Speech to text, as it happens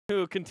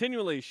who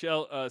continually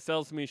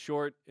sells me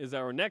short is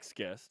our next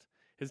guest.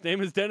 His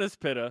name is Dennis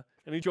Pitta,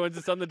 and he joins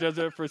us on the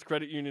Desert First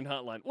Credit Union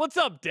Hotline. What's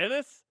up,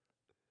 Dennis?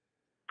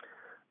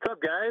 What's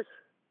up, guys?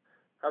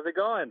 How's it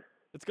going?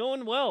 It's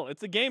going well.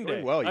 It's a game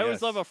day. Well, I always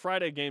yes. love a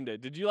Friday game day.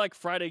 Did you like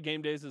Friday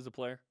game days as a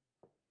player?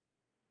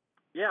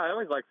 Yeah, I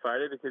always like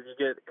Friday because you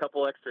get a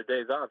couple extra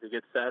days off. You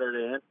get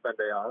Saturday and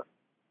Sunday off,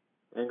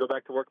 and go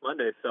back to work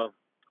Monday. So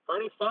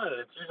Friday's fun.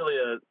 It's usually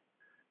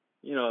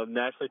a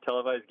nationally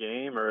televised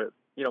game, or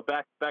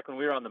back when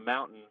we were on the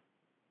mountain,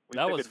 we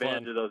took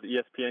advantage of those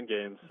ESPN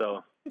games.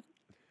 So.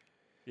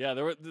 Yeah,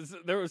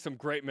 there were some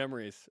great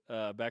memories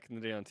back in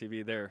the day on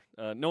TV there.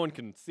 No one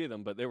can see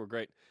them, but they were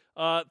great.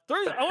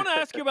 Thursday, I want to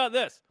ask you about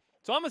this.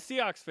 So I'm a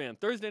Seahawks fan.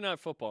 Thursday Night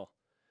Football.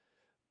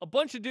 A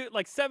bunch of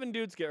 7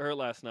 dudes get hurt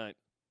last night.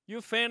 You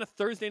a fan of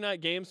Thursday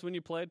night games when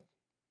you played?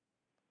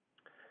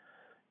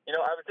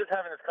 I was just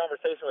having this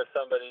conversation with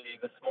somebody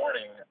this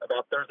morning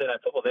about Thursday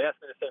Night Football. They asked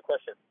me the same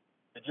question.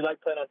 Did you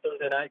like playing on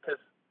Thursday night? Because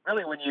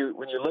really, when you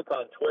look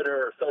on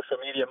Twitter or social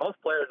media,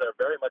 most players are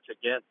very much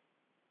against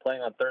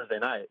playing on Thursday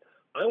night.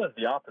 I was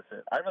the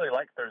opposite. I really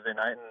like Thursday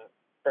night, and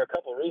for a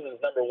couple of reasons.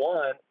 Number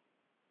one,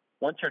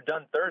 once you're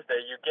done Thursday,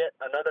 you get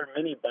another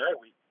mini bye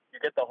week. You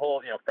get the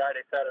whole,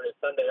 Friday, Saturday,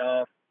 Sunday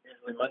off,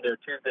 usually Monday or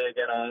Tuesday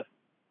again off.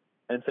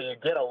 And so you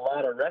get a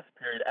lot of rest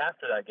period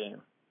after that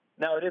game.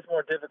 Now, it is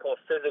more difficult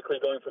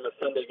physically going from a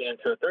Sunday game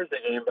to a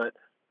Thursday game, but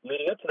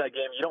leading up to that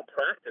game, you don't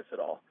practice at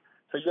all.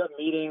 So you have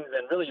meetings,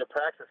 and really your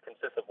practice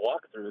consists of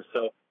walkthroughs.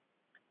 So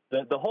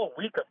the whole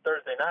week of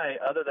Thursday night,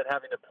 other than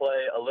having to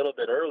play a little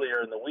bit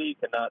earlier in the week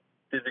and not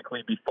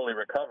physically be fully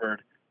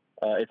recovered,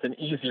 it's an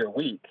easier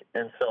week.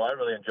 And so I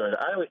really enjoyed it.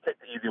 I always take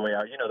the easy way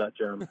out. You know that,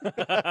 Jarom.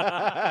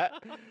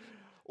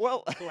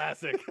 Well,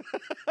 classic.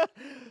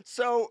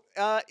 So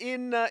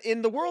in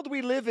the world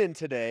we live in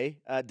today,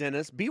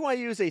 Dennis,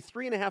 BYU is a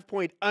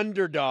 3.5-point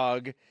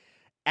underdog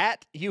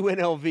at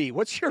UNLV.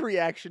 What's your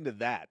reaction to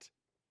that?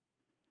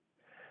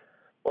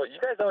 Well, you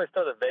guys always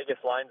throw the Vegas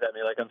lines at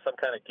me like I'm some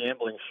kind of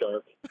gambling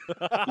shark.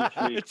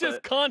 It's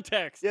just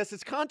context. Yes,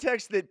 it's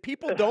context that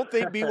people don't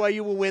think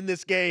BYU will win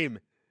this game.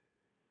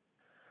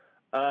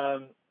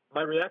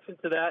 My reaction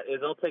to that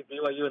is I'll take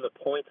BYU in the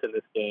points in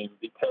this game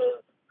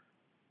because,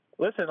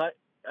 listen,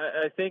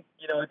 I think,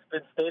 it's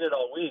been stated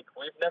all week,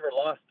 we've never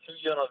lost to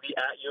UNLV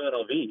at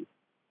UNLV.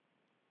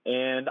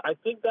 And I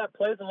think that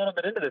plays a little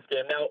bit into this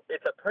game. Now,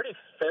 it's a pretty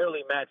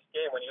fairly matched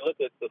game when you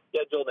look at the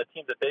schedule and the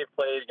teams that they've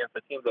played against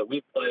the teams that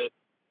we've played.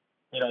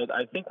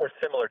 I think we're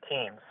similar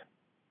teams.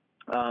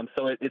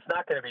 So it's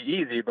not going to be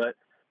easy, but,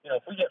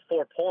 if we get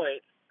 4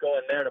 points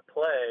going there to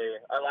play,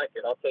 I like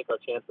it. I'll take our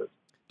chances.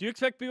 Do you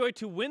expect BYU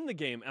to win the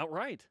game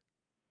outright?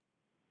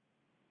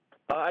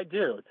 I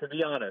do, to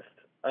be honest.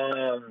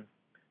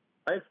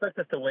 I expect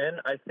us to win.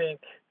 I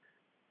think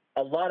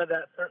a lot of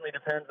that certainly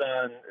depends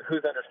on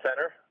who's under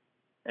center.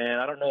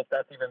 And I don't know if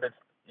that's even been,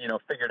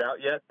 figured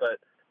out yet, but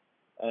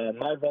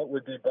my vote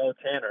would be Bo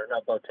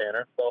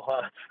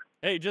Hodge.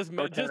 Hey, just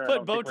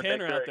put Bo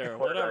Tanner out there,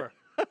 whatever.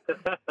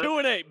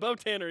 2-8, Bo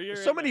Tanner.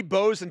 There's so many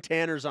Bo's and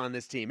Tanners on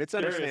this team. It's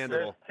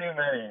understandable. There's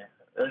too many.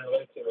 There's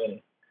way too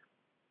many.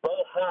 Bo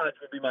Hodge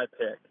would be my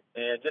pick,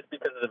 and just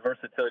because of the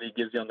versatility he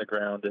gives you on the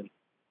ground.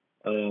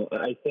 And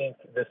I think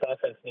this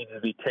offense needs to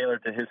be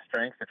tailored to his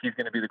strengths if he's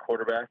going to be the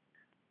quarterback.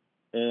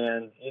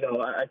 And,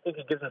 I think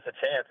it gives us a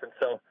chance. And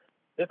so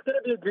it's going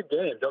to be a good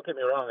game. Don't get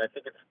me wrong. I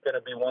think it's going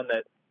to be one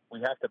that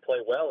we have to play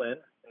well in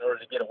order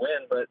to get a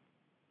win. But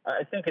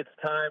I think it's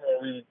time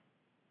where we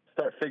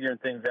start figuring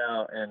things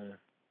out and,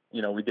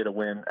 we get a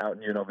win out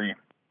in UNLV.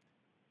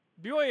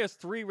 BYU has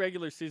 3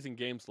 regular season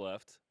games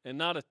left and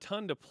not a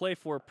ton to play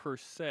for per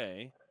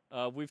se.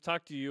 We've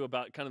talked to you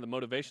about kind of the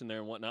motivation there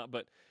and whatnot,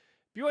 but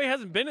BYU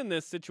hasn't been in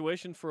this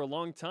situation for a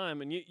long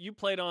time, and you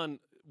played on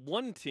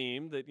one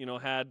team that,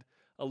 had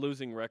a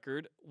losing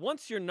record.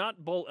 Once you're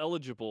not bowl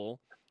eligible,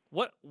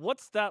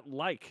 what's that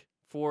like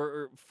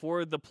for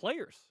the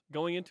players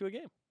going into a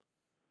game?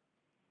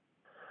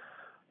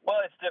 Well,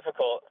 it's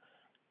difficult,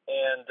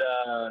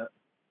 and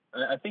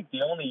I think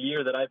the only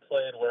year that I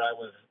played where I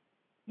was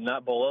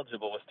not bowl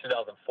eligible was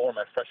 2004,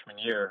 my freshman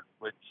year,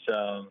 which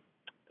I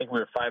think we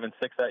were 5-6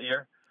 that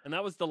year. And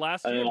that was the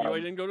last year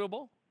BYU didn't go to a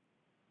bowl?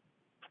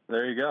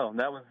 There you go. And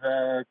that was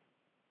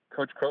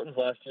Coach Croton's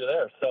last year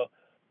there. So,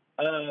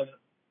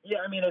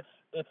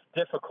 it's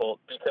difficult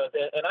because,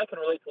 and I can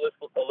relate to this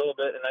a little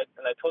bit, and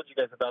I told you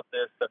guys about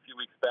this a few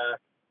weeks back,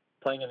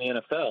 playing in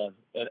the NFL.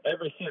 And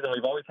every season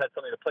we've always had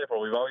something to play for.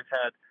 We've always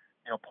had,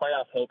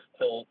 playoff hopes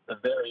till the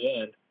very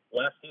end.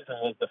 Last season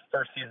was the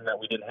first season that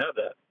we didn't have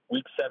that.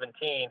 Week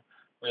 17,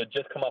 we had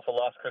just come off a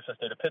loss Christmas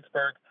Day to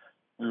Pittsburgh.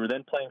 We were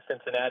then playing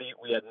Cincinnati.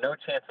 We had no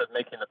chance of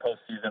making the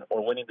postseason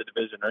or winning the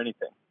division or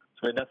anything. So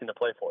we had nothing to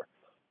play for.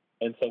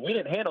 And so we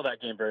didn't handle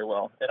that game very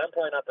well. And I'm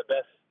probably not the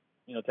best,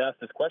 to ask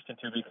this question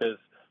to because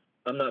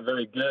I'm not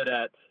very good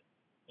at,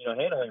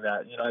 handling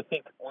that. I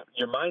think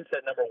your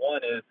mindset, number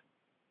one, is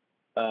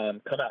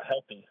come out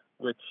healthy,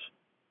 which,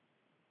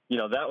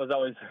 that was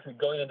always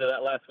going into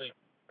that last week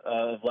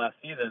of last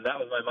season. That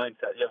was my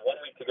mindset. You have 1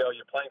 week to go.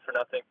 You're playing for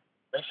nothing.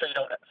 Make sure you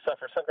don't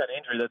suffer some kind of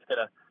that's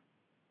going to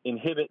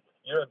inhibit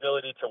your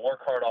ability to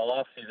work hard all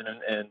off season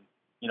and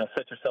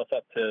set yourself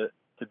up to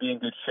be in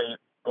good shape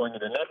going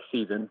into next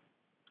season.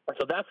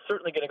 So that's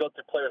certainly going to go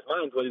through players'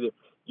 minds, whether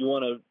you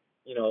want to,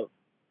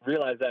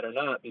 realize that or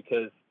not,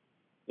 because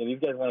these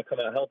guys want to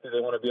come out healthy.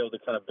 They want to be able to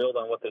kind of build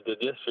on what they did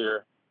this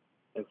year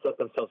and set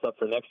themselves up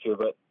for next year.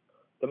 But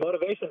the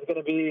motivation is going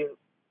to be,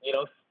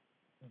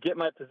 get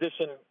my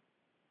position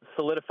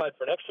solidified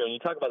for next year. And you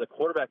talk about the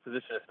quarterback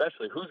position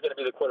especially. Who's going to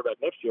be the quarterback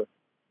next year?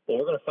 Well,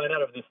 we're going to find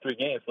out over these 3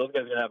 games. Those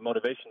guys are going to have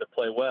motivation to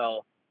play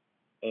well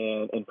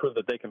and prove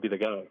that they can be the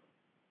guy.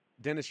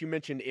 Dennis, you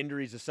mentioned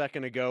injuries a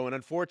second ago, and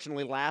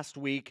unfortunately last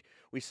week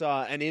we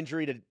saw an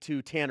injury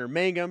to Tanner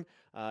Mangum,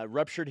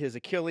 ruptured his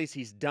Achilles.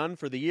 He's done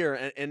for the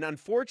year, and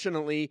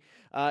unfortunately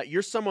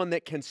you're someone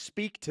that can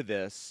speak to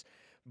this,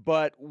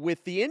 but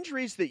with the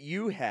injuries that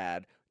you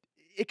had,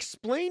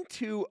 explain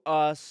to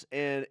us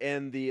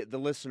and the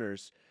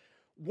listeners,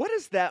 what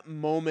is that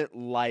moment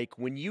like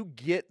when you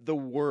get the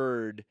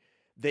word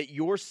that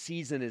your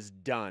season is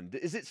done?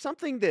 Is it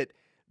something that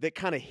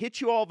kind of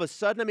hits you all of a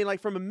sudden? I mean, like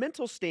from a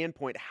mental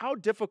standpoint, how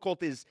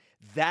difficult is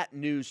that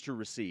news to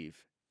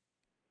receive?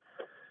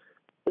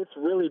 It's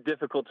really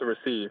difficult to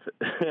receive.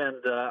 And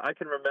I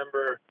can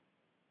remember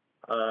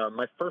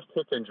my first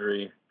hip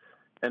injury,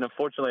 and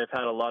unfortunately I've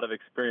had a lot of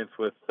experience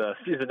with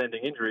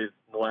season-ending injuries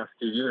in the last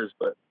few years,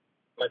 but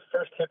my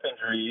first hip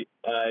injury,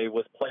 I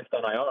was placed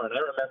on IR, and I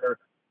remember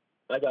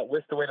I got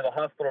whisked away to the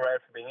hospital right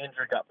after being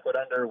injured, got put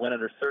under, went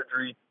under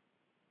surgery.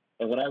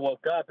 And when I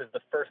woke up is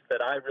the first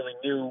that I really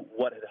knew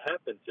what had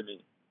happened to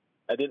me.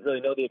 I didn't really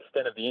know the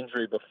extent of the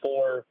injury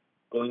before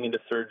going into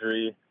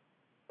surgery,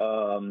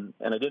 and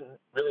I didn't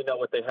really know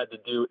what they had to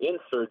do in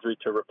surgery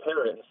to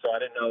repair it. And so I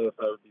didn't know if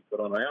I would be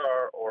put on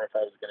IR or if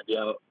I was going to be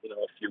out,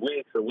 a few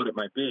weeks or what it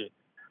might be.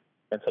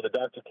 And so the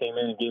doctor came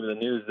in and gave me the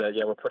news that,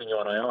 yeah, we're putting you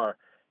on IR.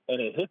 And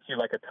it hits you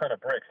like a ton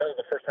of bricks. That was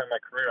the first time in my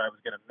career I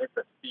was going to miss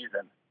a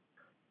season.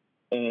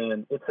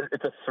 And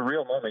it's a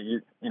surreal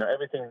moment.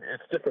 Everything,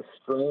 it's just a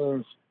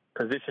strange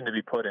position to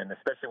be put in,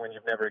 especially when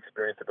you've never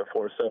experienced it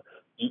before. So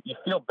you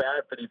feel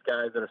bad for these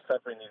guys that are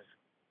suffering these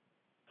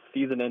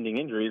season-ending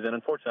injuries. And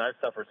unfortunately,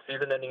 I've suffered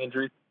season-ending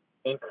injuries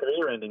and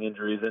career-ending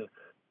injuries. And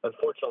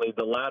unfortunately,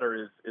 the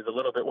latter is a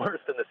little bit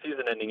worse than the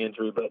season-ending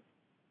injury. But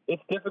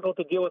it's difficult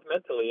to deal with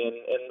mentally.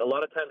 And a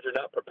lot of times you're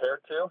not prepared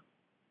to.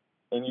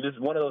 And you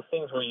just one of those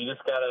things where you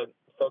just got to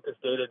focus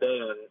day to day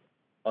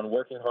on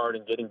working hard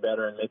and getting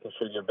better and making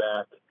sure you're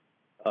back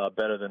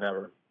better than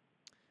ever.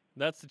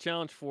 That's the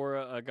challenge for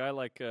a guy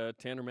like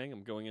Tanner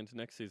Mangum going into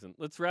next season.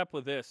 Let's wrap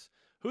with this.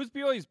 Who's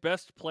BYU's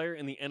best player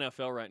in the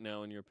NFL right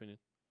now, in your opinion?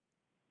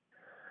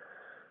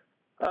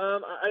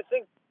 I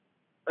think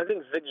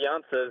Zig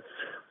Yancey's,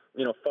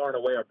 far and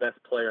away our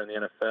best player in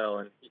the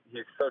NFL, and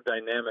he's so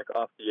dynamic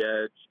off the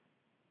edge.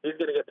 He's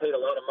going to get paid a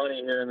lot of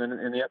money here in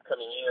the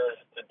upcoming years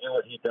to do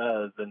what he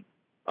does. And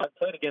I've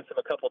played against him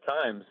a couple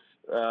times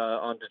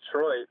on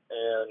Detroit,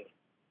 and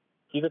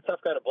he's a tough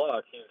guy to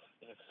block. He's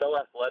so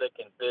athletic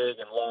and big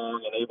and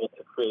long and able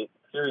to create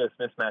serious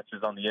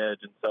mismatches on the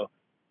edge. And so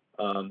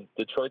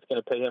Detroit's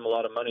going to pay him a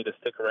lot of money to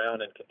stick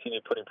around and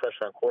continue putting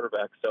pressure on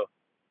quarterbacks. So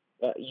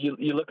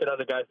you look at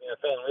other guys in the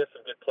NFL, and we have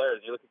some good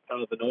players. You look at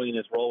Kyle Benoit in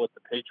his role with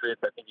the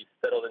Patriots. I think he's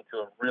settled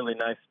into a really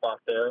nice spot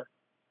there,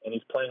 and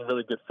he's playing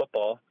really good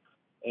football.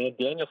 And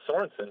Daniel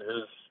Sorensen,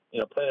 who's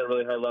playing at a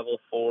really high level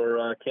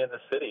for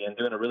Kansas City and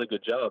doing a really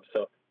good job.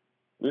 So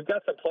we've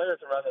got some players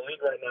around the league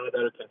right now that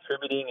are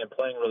contributing and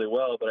playing really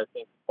well, but I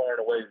think far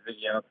and away Zig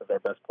Yancey is our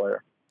best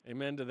player.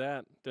 Amen to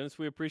that. Dennis,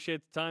 we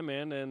appreciate the time,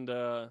 man,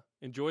 and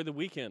enjoy the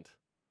weekend.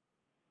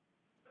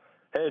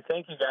 Hey,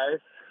 thank you, guys.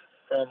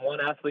 From one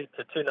athlete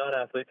to 2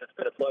 non-athletes, it's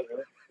been a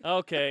pleasure.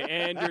 Okay,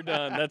 and you're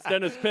done. That's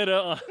Dennis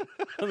Pitta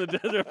on the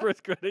Deseret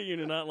First Credit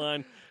Union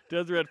Hotline.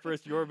 Deseret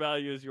First, your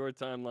value is your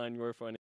timeline, your financial.